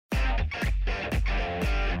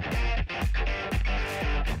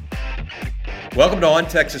Welcome to On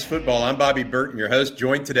Texas Football. I'm Bobby Burton, your host,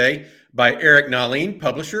 joined today by Eric Nalin,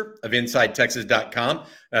 publisher of InsideTexas.com.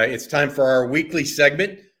 It's time for our weekly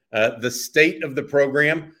segment, the state of the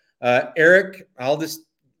program. Eric, I'll just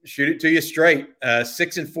shoot it to you straight.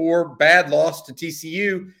 6-4, bad loss to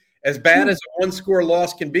TCU, as bad as a one-score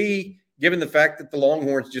loss can be, given the fact that the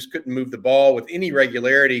Longhorns just couldn't move the ball with any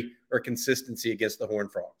regularity or consistency against the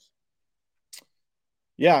Horned Frogs.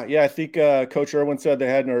 Yeah. I think Coach Irwin said they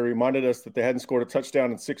hadn't, or reminded us that they hadn't scored a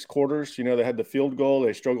touchdown in 6 quarters. You know, they had the field goal.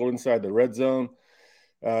 They struggled inside the red zone.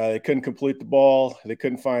 They couldn't complete the ball. They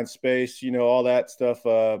couldn't find space. You know, all that stuff.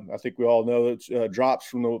 I think we all know that drops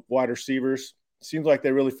from the wide receivers. Seems like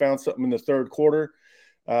they really found something in the third quarter.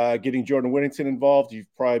 Getting Jordan Whittington involved.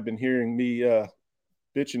 You've probably been hearing me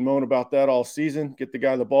bitch and moan about that all season. Get the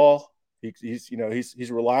guy the ball. He's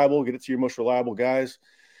reliable. Get it to your most reliable guys.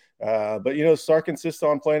 But, you know, Sark insists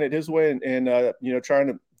on playing it his way and trying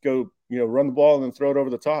to go, run the ball and then throw it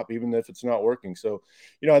over the top, even if it's not working. So,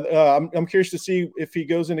 I'm curious to see if he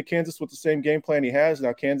goes into Kansas with the same game plan he has.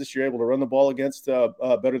 Now, Kansas, you're able to run the ball against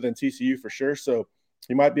better than TCU for sure. So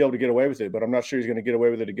he might be able to get away with it, but I'm not sure he's going to get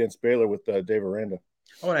away with it against Baylor with Dave Aranda.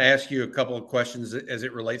 I want to ask you a couple of questions as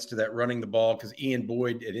it relates to that running the ball, because Ian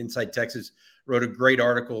Boyd at Inside Texas wrote a great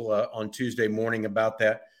article on Tuesday morning about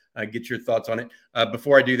that. Get your thoughts on it.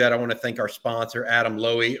 Before I do that, I want to thank our sponsor, Adam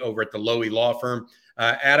Lowy, over at the Lowy Law Firm.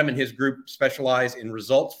 Adam and his group specialize in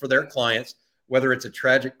results for their clients, whether it's a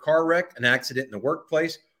tragic car wreck, an accident in the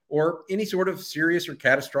workplace, or any sort of serious or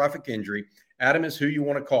catastrophic injury. Adam is who you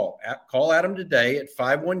want to call. Call Adam today at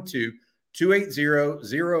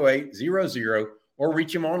 512-280-0800 or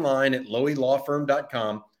reach him online at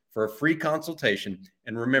loweylawfirm.com for a free consultation.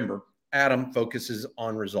 And remember, Adam focuses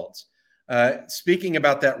on results. Speaking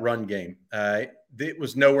about that run game, it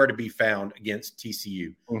was nowhere to be found against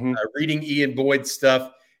TCU. Mm-hmm. Reading Ian Boyd's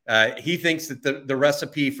stuff, he thinks that the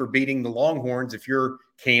recipe for beating the Longhorns, if you're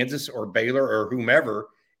Kansas or Baylor or whomever,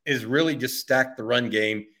 is really just stack the run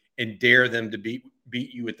game and dare them to beat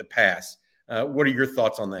you with the pass. What are your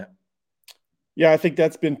thoughts on that? Yeah, I think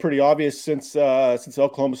that's been pretty obvious since the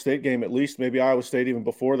Oklahoma State game, at least. Maybe Iowa State even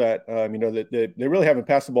before that. That they really haven't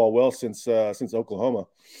passed the ball well since Oklahoma.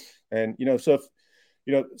 And, so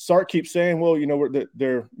if, Sark keeps saying, well, we got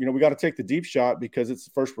to take the deep shot because it's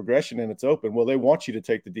the first progression and it's open. Well, they want you to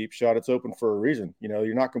take the deep shot. It's open for a reason.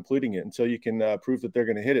 You're not completing it until you can prove that they're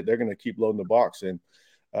going to hit it. They're going to keep loading the box. And,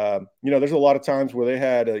 there's a lot of times where they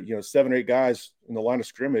had, 7 or 8 guys in the line of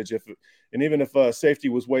scrimmage. Even if safety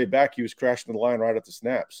was way back, he was crashing the line right at the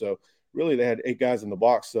snap. So really they had 8 guys in the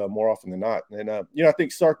box more often than not. And, I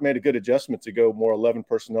think Sark made a good adjustment to go more 11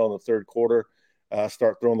 personnel in the third quarter.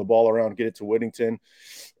 Start throwing the ball around, get it to Whittington.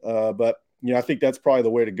 But I think that's probably the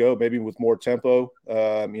way to go, maybe with more tempo.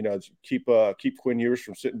 Keep Quinn Ewers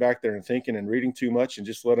from sitting back there and thinking and reading too much, and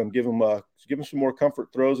just let him give him some more comfort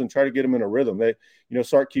throws and try to get him in a rhythm.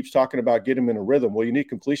 Sark keeps talking about get him in a rhythm. Well, you need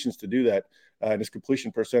completions to do that. And his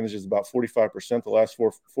completion percentage is about 45% the last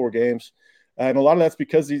four games. And a lot of that's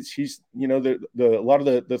because he's a lot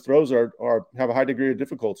of the throws have a high degree of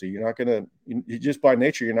difficulty. You're not going to, just by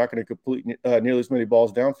nature, you're not going to complete nearly as many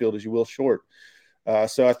balls downfield as you will short.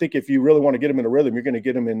 So I think if you really want to get him in a rhythm, you're going to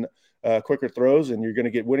get him in quicker throws, and you're going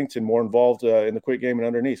to get Whittington more involved in the quick game and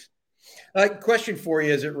underneath. Question for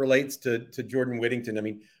you as it relates to Jordan Whittington. I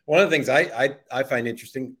mean, one of the things I find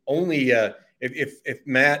interesting, only if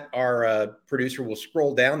Matt, our producer, will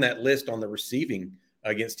scroll down that list on the receiving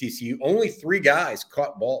against TCU, only 3 guys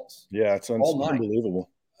caught balls. Yeah, it's unbelievable.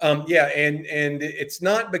 And it's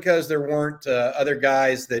not because there weren't other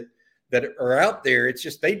guys that are out there. It's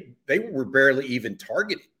just they were barely even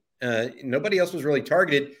targeted. Nobody else was really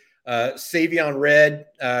targeted. Savion Red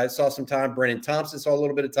saw some time. Brennan Thompson saw a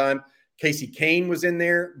little bit of time. Casey Kane was in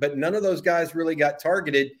there, but none of those guys really got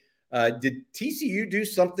targeted. Did TCU do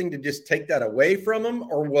something to just take that away from them,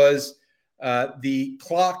 or was the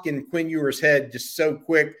clock in Quinn Ewers' head just so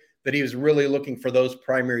quick that he was really looking for those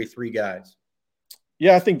primary 3 guys?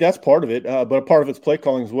 Yeah, I think that's part of it, but a part of it's play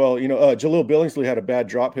calling as well. Jaleel Billingsley had a bad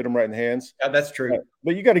drop, hit him right in the hands. Yeah, that's true.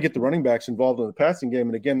 But you got to get the running backs involved in the passing game.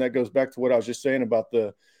 And again, that goes back to what I was just saying about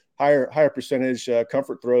the higher percentage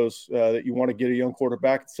comfort throws that you want to get a young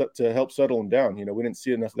quarterback to help settle him down. We didn't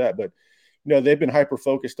see enough of that, but they've been hyper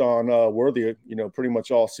focused on Worthy, pretty much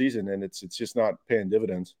all season, and it's just not paying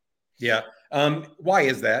dividends. Yeah. Why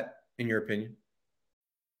is that, in your opinion?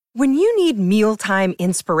 When you need mealtime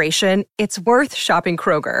inspiration, it's worth shopping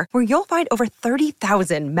Kroger, where you'll find over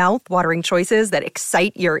 30,000 mouth-watering choices that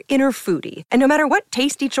excite your inner foodie. And no matter what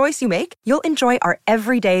tasty choice you make, you'll enjoy our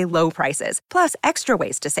everyday low prices, plus extra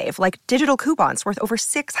ways to save, like digital coupons worth over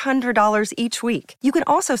 $600 each week. You can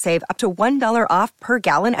also save up to $1 off per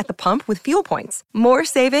gallon at the pump with fuel points. More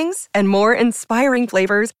savings and more inspiring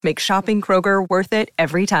flavors make shopping Kroger worth it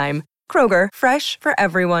every time. Kroger, fresh for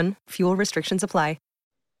everyone. Fuel restrictions apply.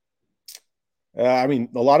 I mean,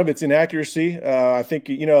 a lot of it's inaccuracy. I think,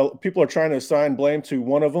 people are trying to assign blame to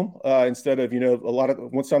one of them instead of,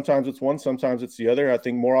 sometimes it's one, sometimes it's the other. I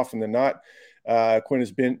think more often than not, Quinn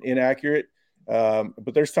has been inaccurate.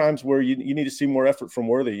 But there's times where you need to see more effort from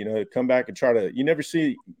Worthy, come back and try to, you never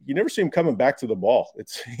see him coming back to the ball.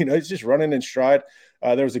 It's, he's just running in stride.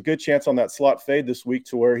 There was a good chance on that slot fade this week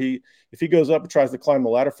to where if he goes up and tries to climb the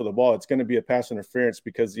ladder for the ball, it's going to be a pass interference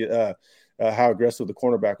because how aggressive the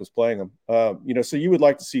cornerback was playing him. So you would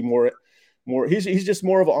like to see more. He's just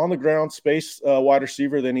more of an on the ground space wide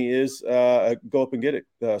receiver than he is a go up and get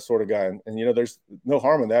it sort of guy. And there's no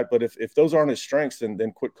harm in that. But if those aren't his strengths,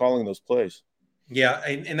 then quit calling those plays. Yeah,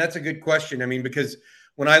 and that's a good question. I mean, because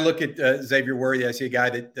when I look at Xavier Worthy, I see a guy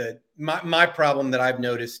that my problem that I've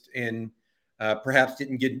noticed and perhaps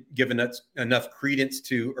didn't get given enough credence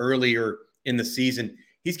to earlier in the season.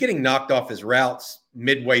 He's getting knocked off his routes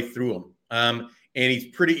midway through them. And he's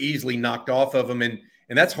pretty easily knocked off of them. And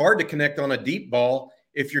that's hard to connect on a deep ball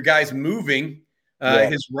if your guy's moving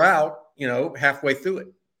his route, halfway through it.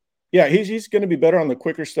 Yeah, he's going to be better on the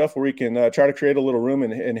quicker stuff where he can try to create a little room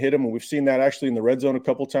and hit him. And we've seen that actually in the red zone a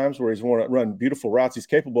couple of times where he's run beautiful routes. He's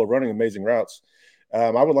capable of running amazing routes.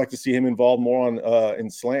 I would like to see him involved more on in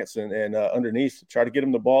slants and underneath, try to get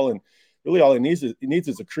him the ball. And really all he needs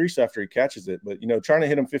is a crease after he catches it. But, trying to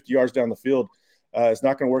hit him 50 yards down the field, it's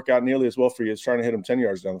not going to work out nearly as well for you as trying to hit him 10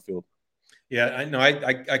 yards down the field. Yeah, I know.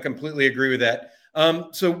 I completely agree with that.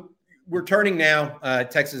 So we're turning now,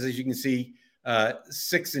 Texas, as you can see,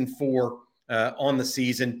 6-4 on the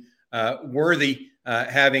season. Worthy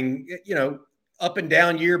having, up and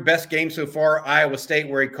down year, best game so far, Iowa State,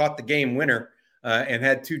 where he caught the game winner and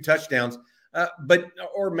had 2 touchdowns.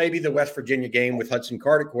 Or maybe the West Virginia game with Hudson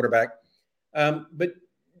Card at quarterback. But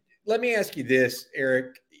let me ask you this,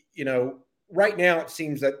 Eric. Right now it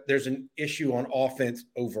seems that there's an issue on offense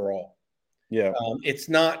overall. Yeah. It's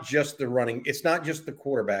not just the running. It's not just the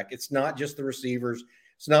quarterback. It's not just the receivers.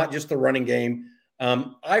 It's not just the running game.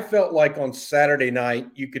 I felt like on Saturday night,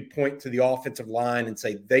 you could point to the offensive line and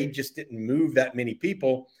say they just didn't move that many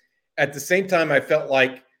people. At the same time, I felt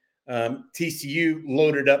like TCU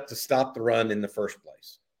loaded up to stop the run in the first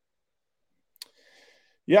place.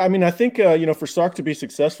 Yeah, I mean, I think for Sark to be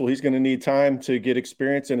successful, he's going to need time to get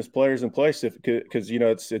experience and his players in place. Because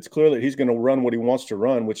it's clear that he's going to run what he wants to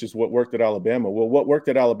run, which is what worked at Alabama. Well, what worked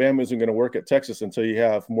at Alabama isn't going to work at Texas until you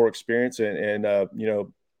have more experience and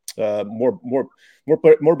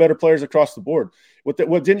more better players across the board. What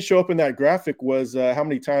didn't show up in that graphic was how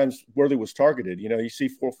many times Worthy was targeted. You see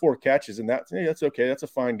four catches, and that's okay. That's a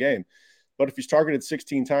fine game. But if he's targeted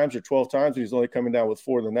 16 times or 12 times and he's only coming down with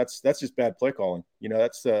 4, then that's just bad play calling.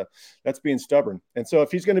 That's being stubborn. And so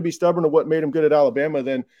if he's going to be stubborn to what made him good at Alabama,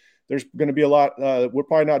 then there's going to be a lot. We're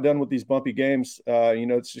probably not done with these bumpy games.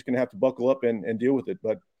 It's just going to have to buckle up and deal with it.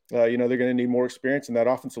 But they're going to need more experience, and that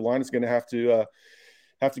offensive line is going to have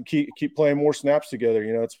to keep playing more snaps together.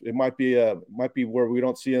 It might be where we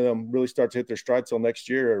don't see them really start to hit their stride till next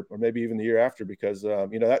year or maybe even the year after, because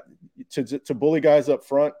that to bully guys up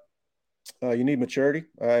front. You need maturity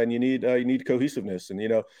and you need cohesiveness.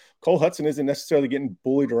 And, Cole Hudson isn't necessarily getting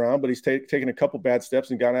bullied around, but he's taken a couple bad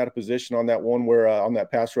steps and gotten out of position on that one where on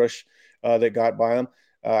that pass rush that got by him.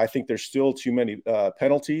 I think there's still too many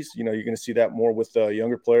penalties. You're going to see that more with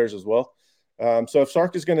younger players as well. So if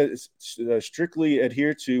Sark is going to strictly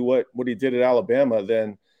adhere to what he did at Alabama,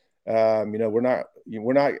 then we're not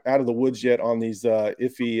out of the woods yet on these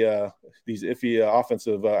iffy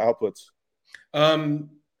offensive outputs.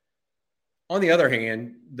 On the other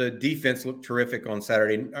hand, the defense looked terrific on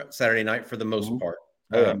Saturday night for the most part.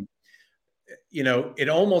 It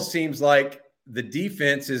almost seems like the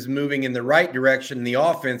defense is moving in the right direction and the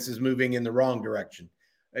offense is moving in the wrong direction.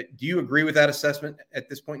 Do you agree with that assessment at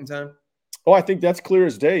this point in time? Oh, I think that's clear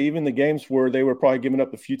as day. Even the games where they were probably giving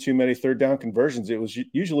up a few too many third down conversions, it was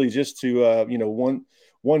usually just to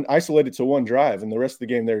one isolated to one drive, and the rest of the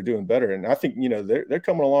game they were doing better. And I think they're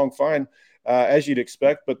coming along fine. As you'd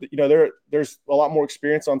expect, but there's a lot more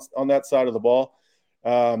experience on that side of the ball.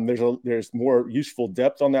 There's more useful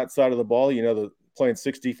depth on that side of the ball. The playing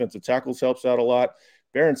 6 defensive tackles helps out a lot.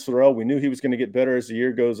 Barron Sorrell, we knew he was going to get better as the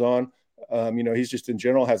year goes on. He's just in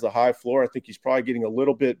general has a high floor. I think he's probably getting a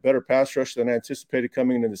little bit better pass rush than I anticipated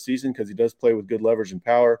coming into the season because he does play with good leverage and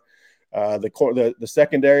power. The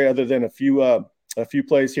secondary, other than a few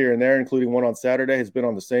plays here and there, including one on Saturday, has been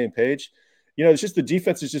on the same page. It's just the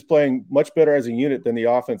defense is just playing much better as a unit than the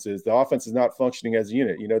offense is. The offense is not functioning as a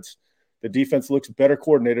unit. The defense looks better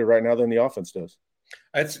coordinated right now than the offense does.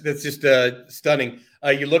 That's just stunning.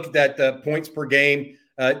 You look at that points per game.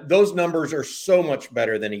 Those numbers are so much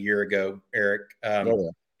better than a year ago, Eric.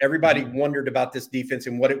 Everybody wondered about this defense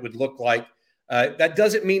and what it would look like. That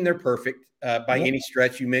doesn't mean they're perfect by any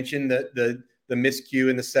stretch. You mentioned the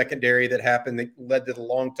miscue in the secondary that happened that led to the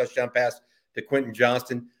long touchdown pass to Quentin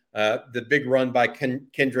Johnston, the big run by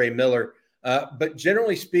Kendre Miller. But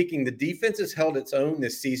generally speaking, the defense has held its own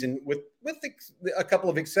this season with a couple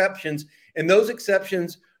of exceptions. And those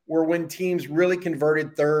exceptions were when teams really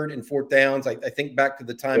converted third and fourth downs. I think back to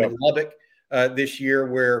the time in Lubbock this year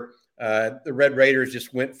where the Red Raiders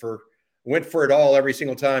just went for it all every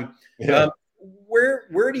single time. Yeah.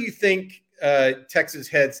 Where do you think Texas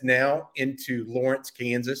heads now into Lawrence,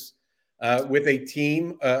 Kansas, with a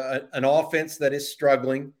team, an offense that is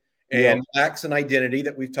struggling and lacks an identity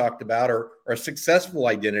that we've talked about, or a successful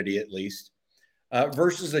identity at least,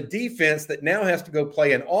 versus a defense that now has to go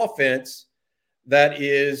play an offense that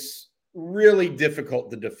is really difficult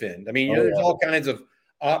to defend? I mean, there's all kinds of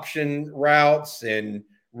option routes and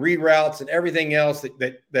reroutes and everything else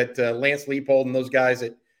that Lance Leipold and those guys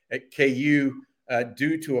at KU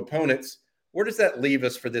do to opponents. Where does that leave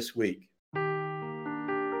us for this week?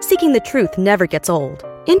 Seeking the truth never gets old.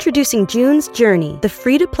 Introducing June's Journey, the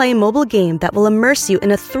free-to-play mobile game that will immerse you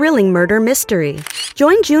in a thrilling murder mystery.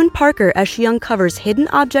 Join June Parker as she uncovers hidden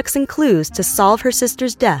objects and clues to solve her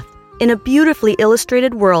sister's death in a beautifully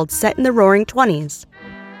illustrated world set in the Roaring '20s.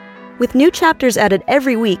 With new chapters added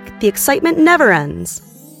every week, the excitement never ends.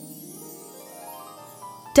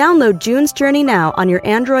 Download June's Journey now on your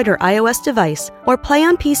Android or iOS device, or play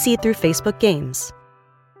on PC through Facebook Games.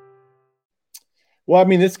 Well, I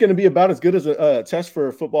mean, it's going to be about as good as a test for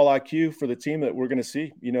football IQ for the team that we're going to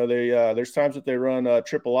see. There's times that they run a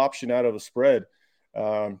triple option out of a spread.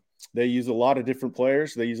 They use a lot of different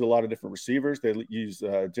players. They use a lot of different receivers. They use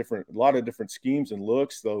a lot of different schemes and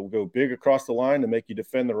looks. They'll go big across the line to make you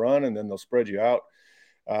defend the run, and then they'll spread you out.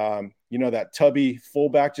 That Tubby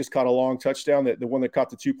fullback just caught a long touchdown. The one that caught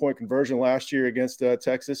the 2-point conversion last year against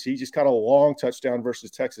Texas, he just caught a long touchdown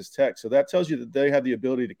versus Texas Tech. So that tells you that they have the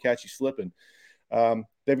ability to catch you slipping.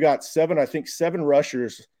 They've got seven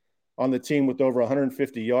rushers on the team with over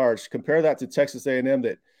 150 yards. Compare that to Texas A&M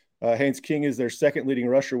that Haynes King is their second leading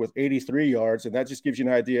rusher with 83 yards. And that just gives you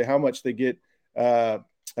an idea how much they get.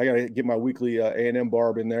 I got to get my weekly A&M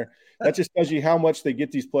barb in there. That just tells you how much they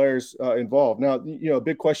get these players involved. Now, a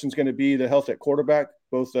big question is going to be the health at quarterback.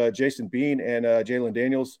 Both Jason Bean and Jalen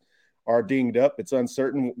Daniels are dinged up. It's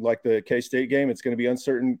uncertain, like the K-State game. It's going to be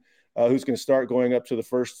uncertain who's going to start going up to the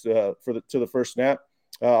first first snap.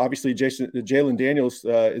 Obviously, Jalen Daniels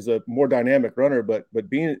is a more dynamic runner, but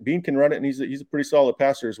Bean can run it, and he's a pretty solid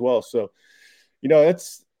passer as well. So,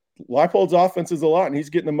 it's Leipold's offense is a lot, and he's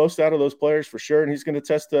getting the most out of those players for sure. And he's going to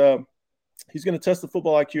test the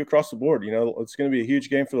football IQ across the board. It's going to be a huge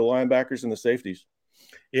game for the linebackers and the safeties.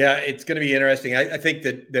 Yeah, it's going to be interesting. I think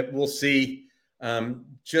that we'll see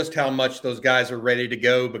just how much those guys are ready to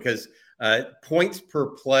go, because points per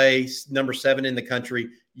play, number 7 in the country,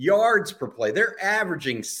 yards per play. They're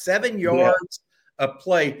averaging 7 yards a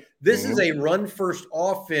play. This is a run-first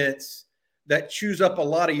offense that chews up a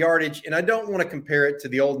lot of yardage. And I don't want to compare it to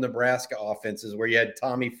the old Nebraska offenses where you had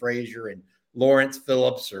Tommy Frazier and Lawrence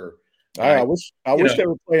Phillips. I wish they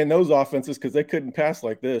were playing those offenses because they couldn't pass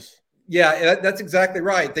like this. Yeah, that's exactly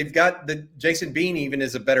right. They've got Jason Bean even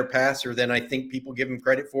is a better passer than I think people give him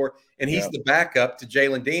credit for. And he's the backup to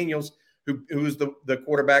Jalen Daniels, who's the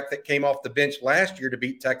quarterback that came off the bench last year to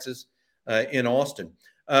beat Texas in Austin.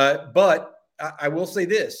 But I will say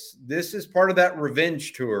this is part of that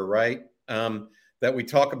revenge tour, right? That we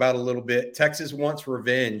talk about a little bit. Texas wants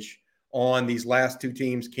revenge on these last two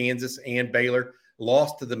teams, Kansas and Baylor.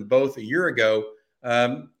 Lost to them both a year ago.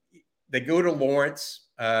 They go to Lawrence.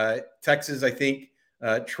 Texas, I think,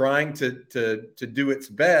 trying to do its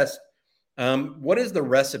best. What is the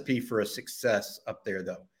recipe for a success up there,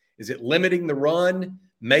 though? Is it limiting the run,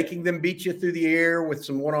 making them beat you through the air with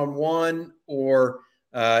some one-on-one, or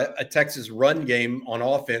a Texas run game on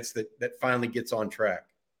offense that finally gets on track?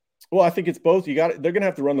 Well, I think it's both. They're going to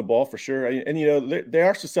have to run the ball for sure. And, they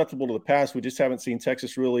are susceptible to the pass. We just haven't seen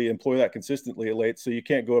Texas really employ that consistently of late. So you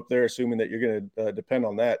can't go up there assuming that you're going to depend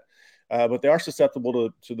on that. But they are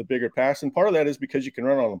susceptible to the bigger pass. And part of that is because you can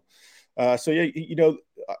run on them. So yeah,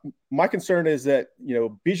 my concern is that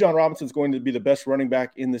Bijan Robinson's going to be the best running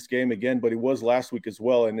back in this game again, but he was last week as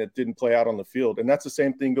well, and it didn't play out on the field. And that's the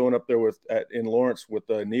same thing going up there in Lawrence with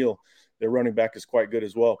Neal. Their running back is quite good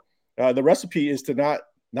as well. The recipe is to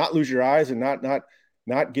not lose your eyes and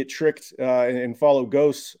not get tricked and follow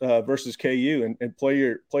ghosts versus KU and play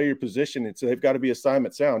your position. And so they've got to be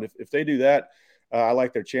assignment sound. If they do that, I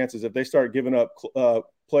like their chances. If they start giving up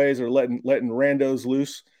plays or letting randos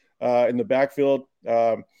loose in the backfield,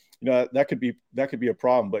 that could be a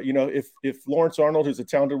problem. But if Lawrence Arnold, who's a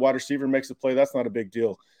talented wide receiver, makes a play, that's not a big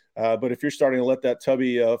deal. But if you're starting to let that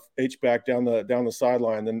tubby H-back down the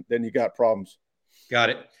sideline, then you got problems. Got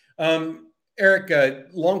it. Eric,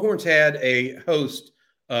 Longhorns had a host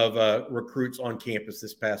of recruits on campus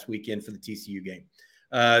this past weekend for the TCU game.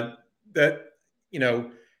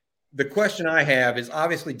 The question I have is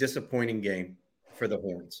obviously disappointing game for the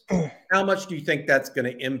Horns. How much do you think that's going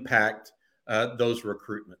to impact those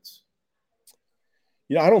recruitments?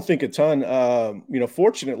 I don't think a ton.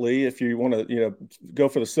 Fortunately, if you want to, go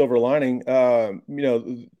for the silver lining,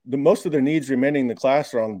 the most of their needs remaining in the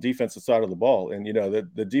class are on the defensive side of the ball. And,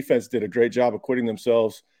 the defense did a great job of quitting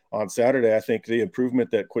themselves on Saturday. I think the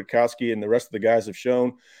improvement that Kwiatkowski and the rest of the guys have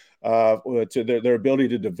shown to their ability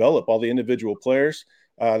to develop all the individual players,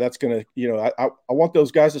 that's going to, I want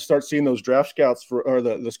those guys to start seeing those draft scouts or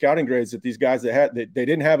the scouting grades that these guys that they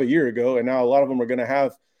didn't have a year ago. And now a lot of them are going to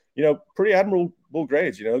have, pretty admirable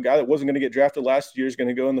grades. A guy that wasn't going to get drafted last year is going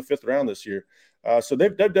to go in the 5th round this year. So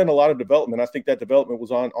they've done a lot of development. I think that development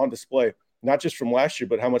was on display, not just from last year,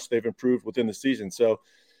 but how much they've improved within the season. So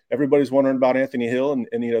everybody's wondering about Anthony Hill, and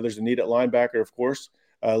there's a need at linebacker, of course.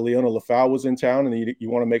 Leona Lafau was in town, and you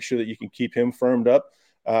want to make sure that you can keep him firmed up.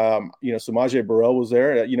 Samaje Burrell was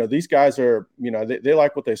there. These guys are, they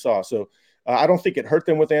like what they saw. So I don't think it hurt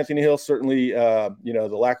them with Anthony Hill. Certainly, the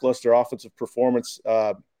lackluster offensive performance,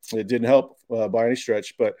 it didn't help by any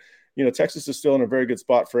stretch. But, Texas is still in a very good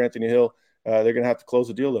spot for Anthony Hill. They're going to have to close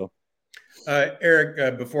the deal, though.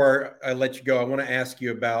 Eric, before I let you go, I want to ask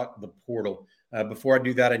you about the portal. Before I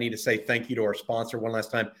do that, I need to say thank you to our sponsor one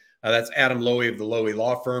last time. That's Adam Lowy of the Lowy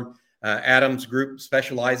Law Firm. Adam's group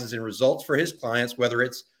specializes in results for his clients, whether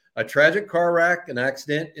it's a tragic car wreck, an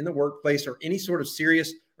accident in the workplace, or any sort of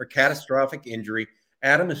serious or catastrophic injury.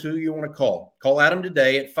 Adam is who you want to call. Call Adam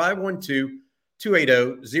today at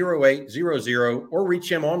 512-280-0800 or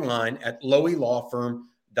reach him online at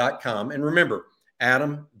loweylawfirm.com. And remember,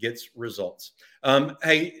 Adam gets results.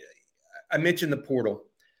 Hey, I mentioned the portal.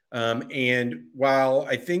 And while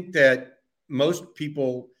I think that most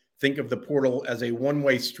people think of the portal as a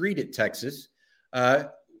one-way street at Texas,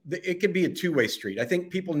 it could be a two-way street. I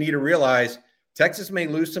think people need to realize Texas may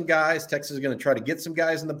lose some guys. Texas is going to try to get some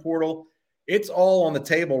guys in the portal. It's all on the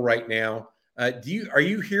table right now. Are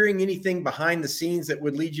you hearing anything behind the scenes that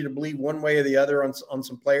would lead you to believe one way or the other on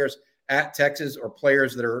some players at Texas or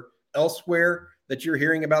players that are elsewhere that you're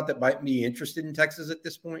hearing about that might be interested in Texas at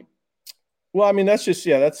this point? Well, I mean, that's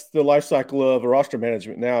the life cycle of a roster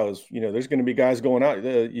management now is, there's going to be guys going out,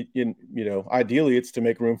 ideally it's to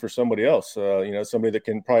make room for somebody else, somebody that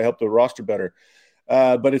can probably help the roster better.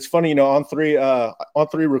 But it's funny, On three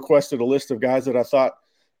requested a list of guys that I thought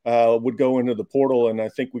would go into the portal. And I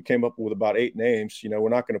think we came up with about 8 names. We're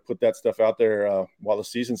not going to put that stuff out there while the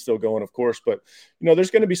season's still going, of course, but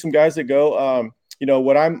there's going to be some guys that go,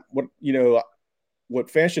 what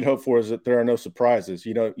fans should hope for is that there are no surprises.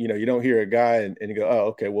 You don't hear a guy and you go, oh,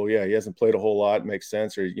 okay, well, yeah, he hasn't played a whole lot. It makes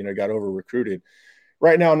sense. Or, got over recruited.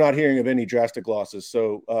 Right now, I'm not hearing of any drastic losses.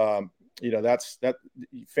 So, that's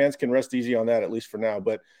fans can rest easy on that, at least for now.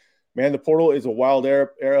 But man, the portal is a wild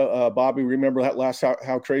era. Bobby, remember that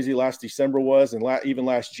how crazy last December was, and even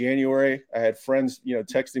last January. I had friends,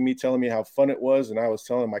 texting me, telling me how fun it was, and I was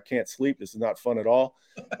telling them I can't sleep. This is not fun at all.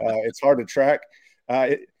 It's hard to track.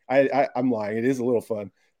 I'm lying. It is a little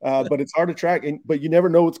fun, but it's hard to track. But you never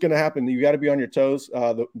know what's going to happen. You got to be on your toes.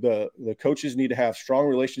 The coaches need to have strong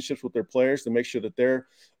relationships with their players to make sure that they're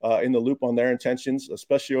in the loop on their intentions,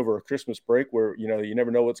 especially over a Christmas break where you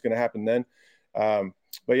never know what's going to happen then.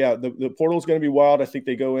 But yeah, the portal is going to be wild. I think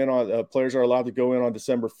they go in on players are allowed to go in on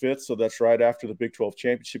December 5th, so that's right after the Big 12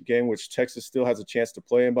 championship game, which Texas still has a chance to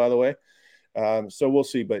play in, by the way. So we'll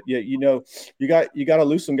see. But yeah, you got to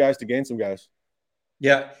lose some guys to gain some guys.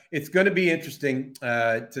 Yeah, it's going to be interesting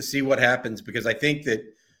to see what happens, because I think that,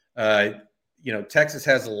 Texas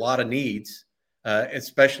has a lot of needs,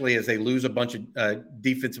 especially as they lose a bunch of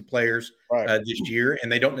defensive players this year,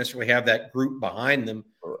 and they don't necessarily have that group behind them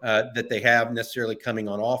that they have necessarily coming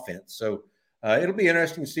on offense. So it'll be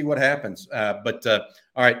interesting to see what happens. But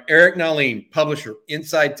all right, Eric Nahlin, publisher,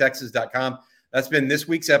 InsideTexas.com. That's been this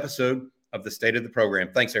week's episode of the State of the Program.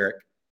 Thanks, Eric.